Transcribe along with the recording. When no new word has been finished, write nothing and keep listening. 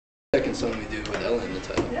Second song we do with Ella in the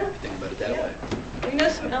title. Yeah. If you think about it that way. We know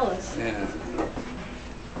some Ellas. Yeah.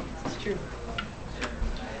 It's true.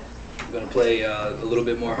 I'm going to play a little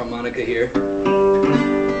bit more harmonica here.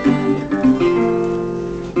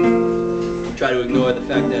 Try to ignore the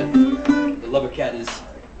fact that the lover cat is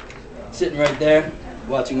sitting right there,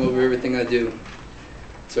 watching over everything I do.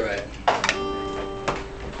 It's alright.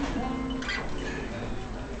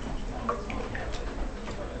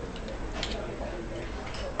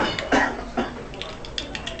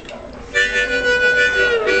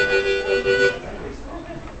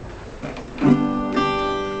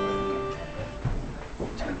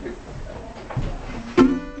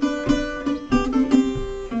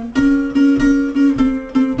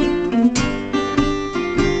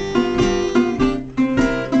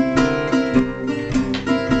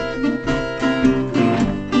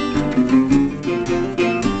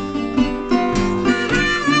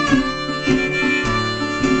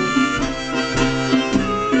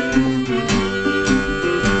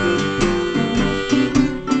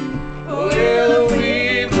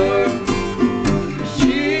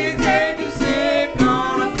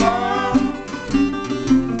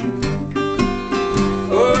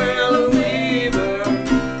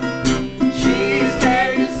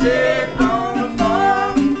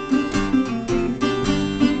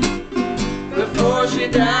 Before she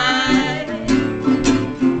died,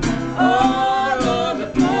 oh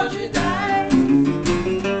Lord, before she died.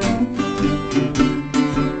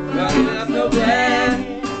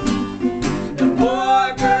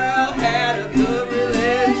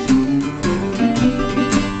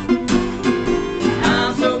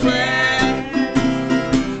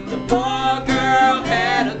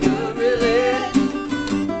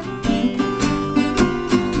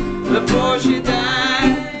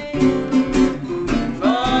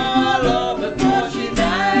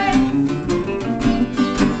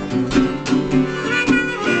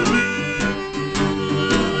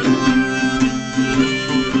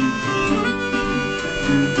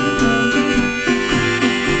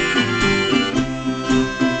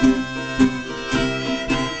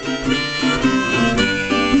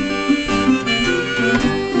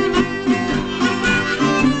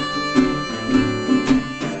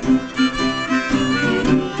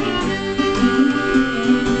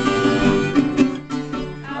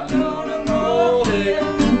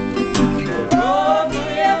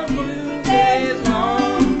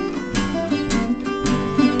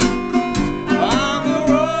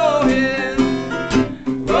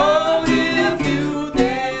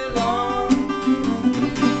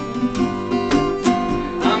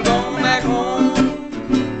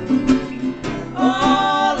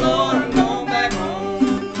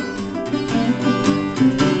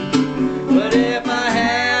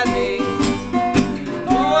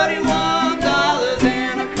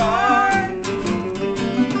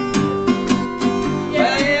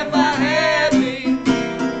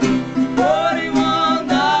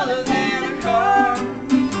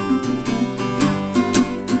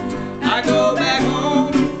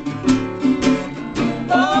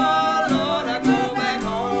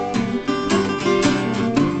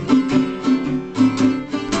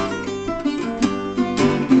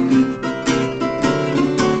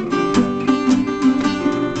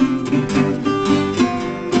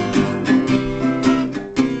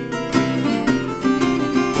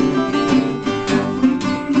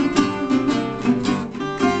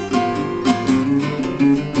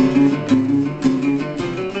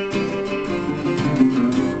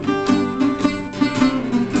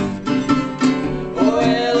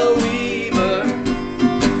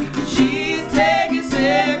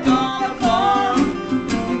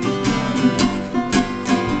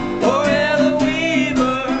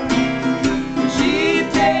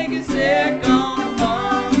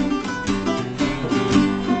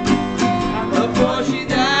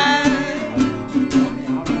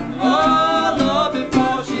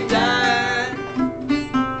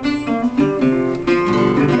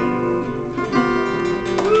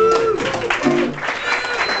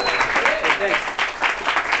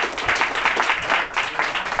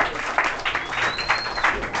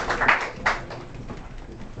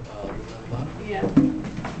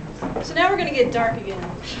 So now we're going to get dark again.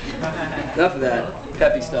 Enough of that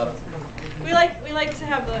peppy stuff. We like to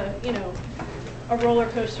have the, you know, a roller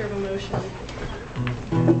coaster of emotion.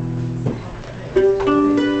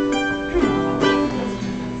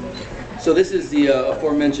 So this is the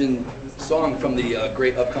aforementioned song from the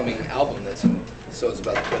great upcoming album that So's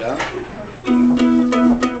about to put out.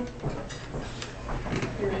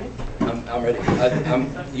 You ready? I'm ready.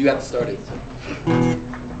 You have to start it.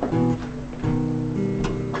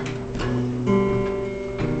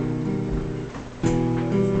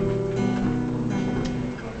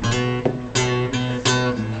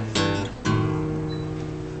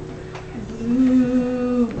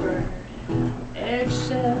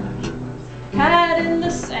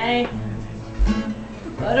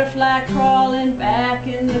 butterfly crawling back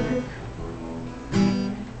in the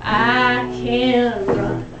cocoon. I can't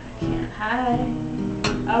run, I can't hide.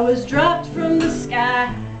 I was dropped from the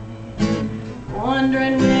sky,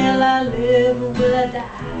 wondering will I live or will I die?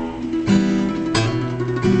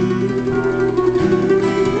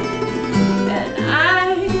 And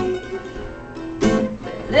I've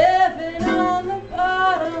been living on the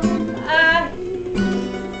bottom. I've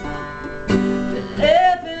been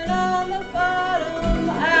living on the bottom.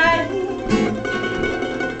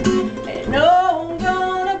 Ain't no one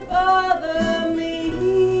gonna bother me.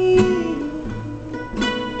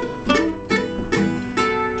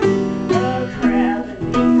 A crab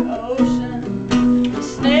in the ocean, a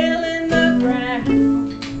snail in the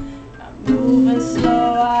ground. I'm moving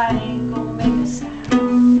slow, I ain't gonna make a sound.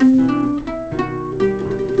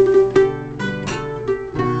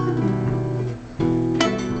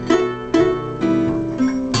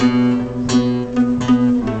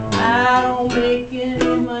 I don't make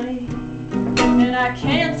any money, and I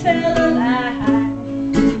can't tell a lie.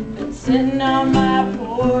 Been sitting on my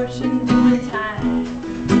porch and doing time.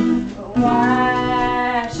 But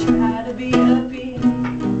why try to be happy?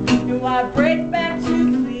 And why break back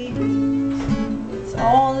to please? It's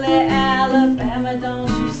only Alabama, don't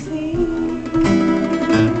you see?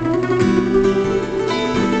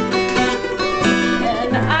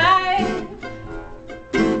 And I've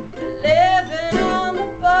been living on the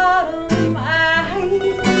bottom. I've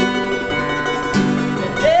been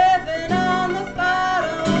living on the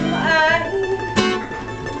bottom.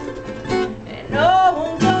 Ain't no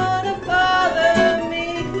one gonna bother me.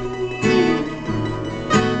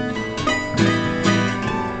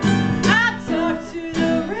 I talk to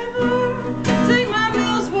the river, take my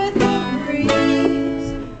meals with the breeze.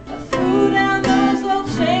 I threw down those old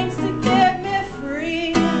chains to get me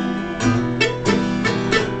free.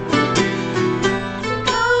 So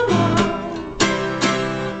come on,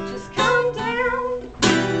 just come down,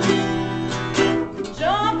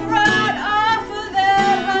 jump right off of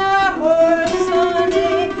that high horse,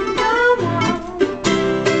 honey. Come on,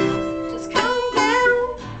 just come down.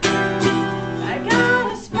 I got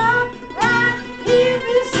a spot right here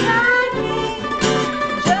beside me,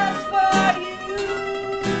 just for you.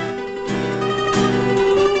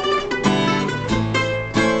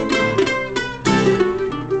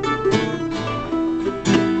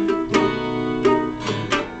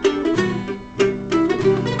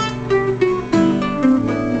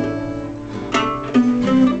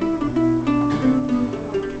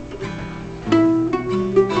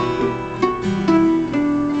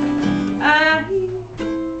 I'm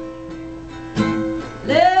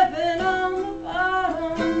living on the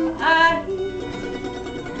bottom. I'm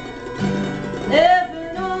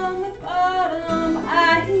living on the bottom.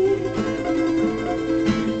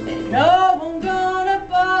 Ain't no one gonna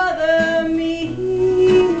bother me.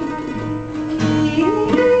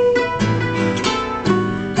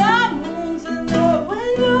 The moon's in the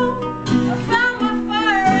window. I found my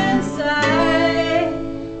fire inside.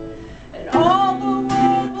 And all the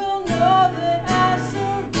world will know that I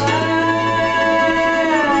survived.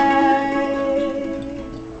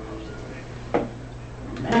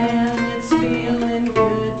 Man, it's feeling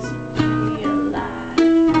good to be alive.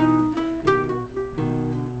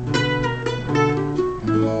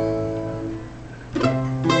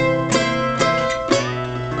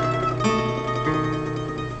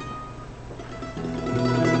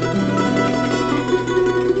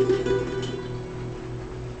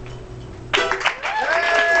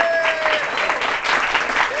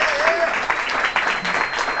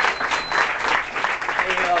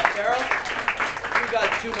 Hey, Carol, we got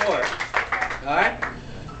two more. All right?